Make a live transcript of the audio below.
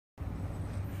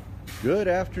Good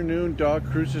afternoon, dog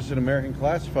cruisers and American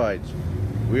Classifieds.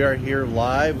 We are here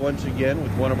live once again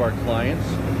with one of our clients.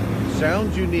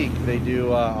 Sounds Unique. They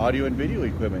do audio and video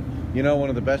equipment. You know, one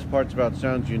of the best parts about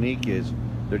Sounds Unique is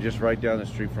they're just right down the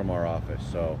street from our office.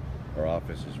 So our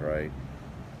office is right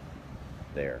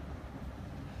there.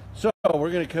 So we're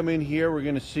going to come in here. We're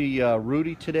going to see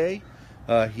Rudy today.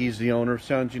 He's the owner of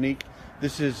Sounds Unique.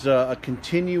 This is a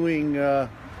continuing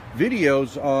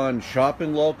videos on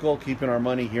shopping local, keeping our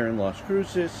money here in Las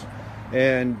Cruces,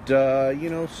 and you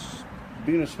know,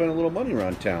 being able to spend a little money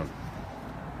around town.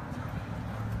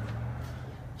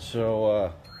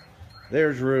 So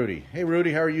there's Rudy. Hey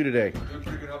Rudy, how are you today? Doing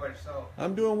pretty good. How about yourself?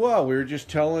 I'm doing well. We were just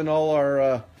telling all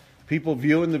our people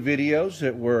viewing the videos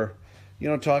that we're, you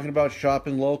know, talking about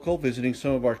shopping local, visiting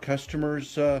some of our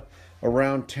customers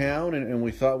around town, and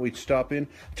we thought we'd stop in.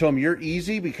 Tell them you're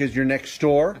easy because you're next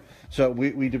door. So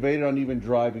we debated on even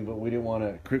driving, but we didn't want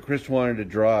to. Chris wanted to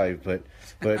drive,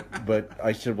 but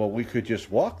I said, well, we could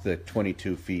just walk the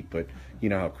 22 feet, but you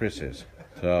know how Chris is.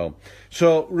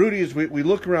 So Rudy, as we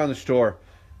look around the store,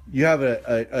 you have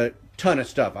a ton of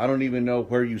stuff. I don't even know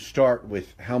where you start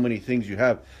with how many things you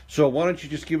have. So why don't you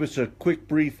just give us a quick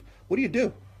brief? What do you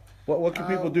do? What can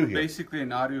people do here? Basically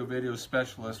an audio video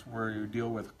specialist where you deal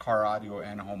with car audio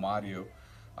and home audio.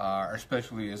 Our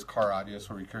specialty is car audio,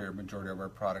 so we carry a majority of our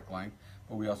product line,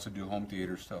 but we also do home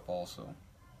theater stuff also.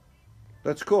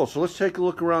 That's cool. So let's take a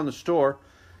look around the store.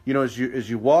 You know, as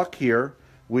you walk here,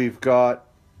 we've got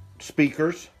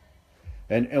speakers,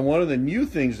 and one of the new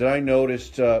things that I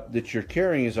noticed that you're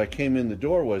carrying as I came in the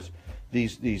door was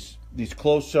these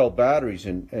closed cell batteries,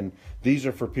 and these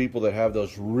are for people that have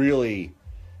those really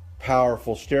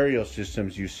powerful stereo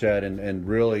systems, you said, and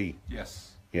really, yes,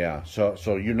 yeah. So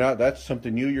you're not, that's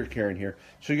something new you're carrying here.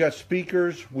 So you got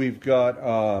speakers, we've got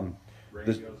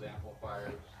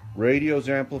radios,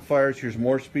 amplifiers. Here's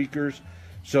more speakers.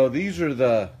 So these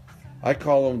are I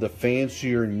call them the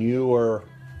fancier, newer.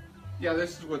 Yeah,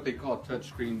 this is what they call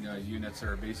touchscreen units. That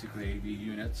are basically AV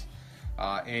units.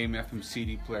 AM, FM,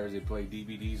 CD players. They play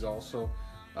DVDs also.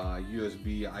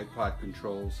 USB, iPod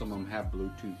controls. Some of them have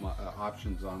Bluetooth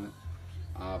options on it.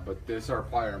 But these are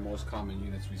probably our most common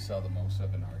units we sell the most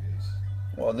of in our days.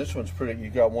 Well, and this one's pretty. You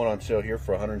got one on sale here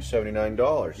for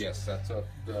 $179. Yes, that's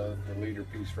the leader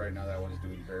piece right now. That one's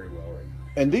doing very well right now.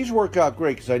 And these work out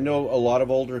great because I know a lot of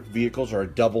older vehicles are a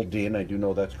double DIN. I do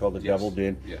know that's called a double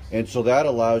DIN. Yes. And so that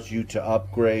allows you to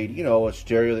upgrade, you know, a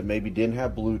stereo that maybe didn't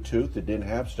have Bluetooth, that didn't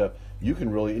have stuff. You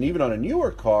can really, and even on a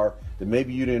newer car that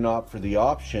maybe you didn't opt for the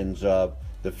options of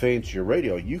the fancier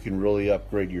radio, you can really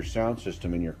upgrade your sound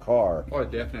system in your car. Oh,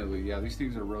 definitely. Yeah, these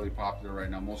things are really popular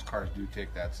right now. Most cars do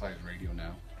take that size radio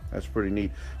now. That's pretty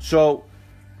neat. So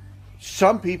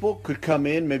some people could come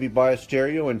in, maybe buy a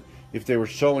stereo, and if they were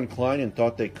so inclined and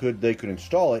thought they could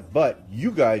install it, but you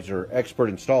guys are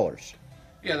expert installers.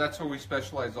 Yeah, that's where we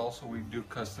specialize also. We do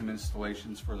custom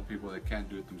installations for the people that can't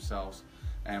do it themselves,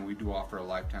 and we do offer a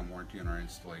lifetime warranty on our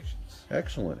installations.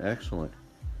 Excellent, excellent.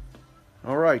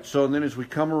 All right, so then as we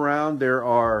come around, there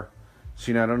are,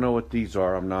 see, now I don't know what these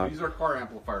are. These are car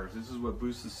amplifiers. This is what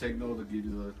boosts the signal to give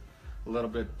you a little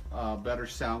bit better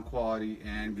sound quality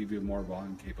and give you more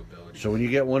volume capability. So when you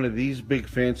get one of these big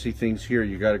fancy things here,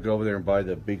 you got to go over there and buy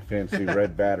the big fancy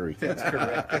red battery. That's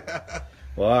correct.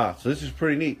 Wow, so this is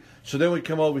pretty neat. So then we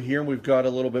come over here and we've got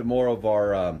a little bit more of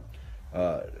our,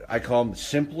 I call them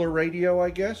simpler radio,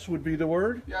 I guess would be the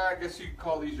word. Yeah, I guess you could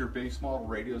call these your base model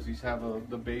radios. These have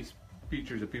the base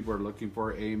features that people are looking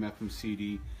for: AM, FM,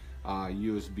 CD,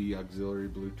 USB, auxiliary,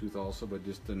 Bluetooth also, but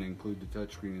just didn't include the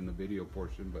touchscreen in the video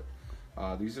portion.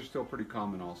 But these are still pretty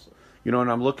common also. You know, and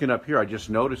I'm looking up here, I just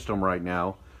noticed them right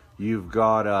now. You've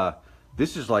got,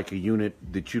 this is like a unit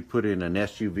that you put in an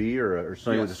SUV or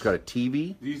something. Yes. That's got a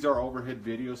TV? These are overhead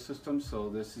video systems, so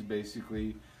this is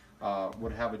basically,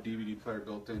 would have a DVD player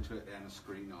built into it and a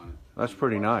screen on it. That's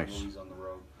pretty nice. Movies on the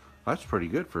road. That's pretty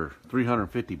good for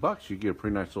 $350. You get a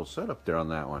pretty nice little setup there on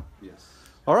that one. Yes.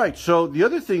 All right, so the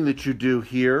other thing that you do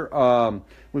here,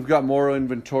 we've got more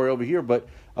inventory over here, but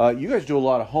you guys do a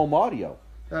lot of home audio.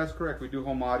 That's correct. We do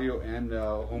home audio and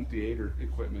home theater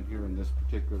equipment here in this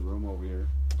particular room over here.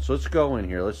 So let's go in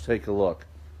here. Let's take a look.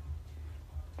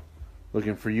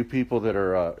 Looking for you people that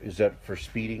are, is that for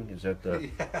speeding? Is that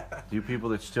the, Yeah. You people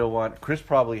that still want, Chris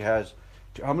probably has,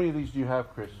 how many of these do you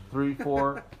have, Chris? 3,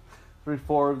 4? 3,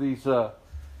 4 of these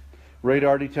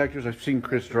radar detectors. I've seen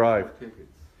Chris drive.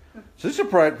 So this is a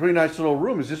pretty nice little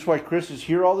room. Is this why Chris is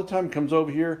here all the time? Comes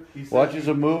over here, watches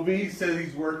a movie? He says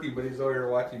he's working, but he's over here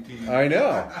watching TV. I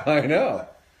know.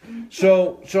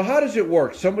 So how does it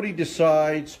work? Somebody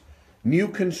decides new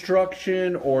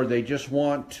construction, or they just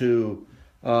want to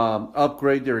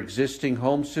upgrade their existing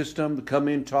home system, to come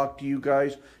in, talk to you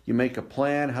guys, you make a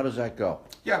plan? How does that go?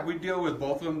 Yeah, we deal with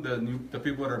both of them. The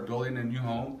people that are building a new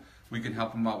home, we can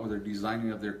help them out with their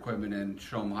designing of their equipment and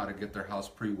show them how to get their house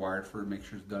pre-wired for it, make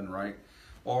sure it's done right.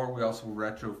 Or we also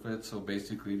retrofit, so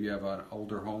basically if you have an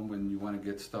older home and you want to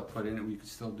get stuff put in it, we can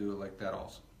still do it like that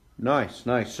also. Nice,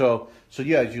 nice. So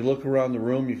yeah, as you look around the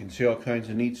room, you can see all kinds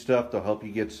of neat stuff. They'll help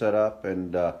you get set up,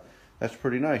 and that's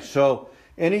pretty nice. So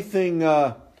anything,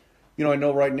 I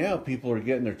know right now people are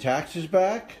getting their taxes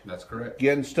back. That's correct.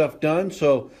 Getting stuff done.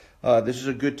 So this is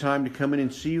a good time to come in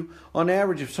and see you. On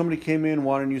average, if somebody came in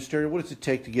wanting a new stereo, what does it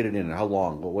take to get it in, and how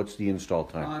long? What's the install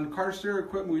time? On car stereo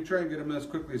equipment, we try and get them as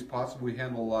quickly as possible. We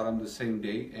handle a lot of them the same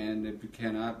day, and if you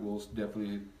cannot, we'll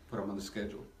definitely put them on the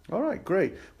schedule. All right,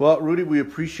 great. Well, Rudy, we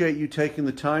appreciate you taking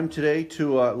the time today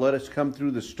to let us come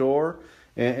through the store,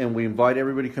 and we invite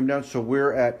everybody to come down. So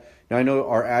we're at, now I know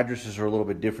our addresses are a little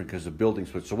bit different because the building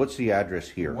split. So what's the address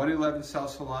here? 111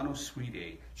 South Solano, Suite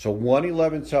A. So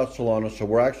 111 South Solano. So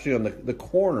we're actually on the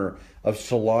corner of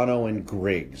Solano and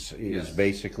Griggs is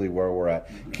basically where we're at.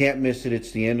 Mm-hmm. Can't miss it.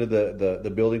 It's the end of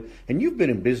the building. And you've been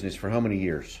in business for how many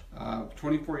years?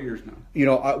 24 years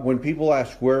now. When people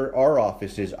ask where our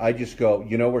office is, I just go,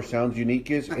 you know where Sounds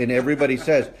Unique is? And everybody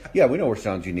says, yeah, we know where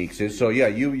Sounds Unique is. So yeah,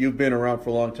 you've been around for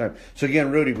a long time. So again,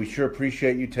 Rudy, we sure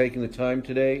appreciate you taking the time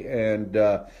today, and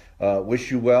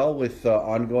wish you well with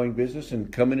ongoing business,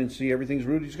 and come in and see everything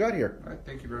Rudy's got here. All right,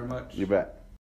 thank you very much. You bet.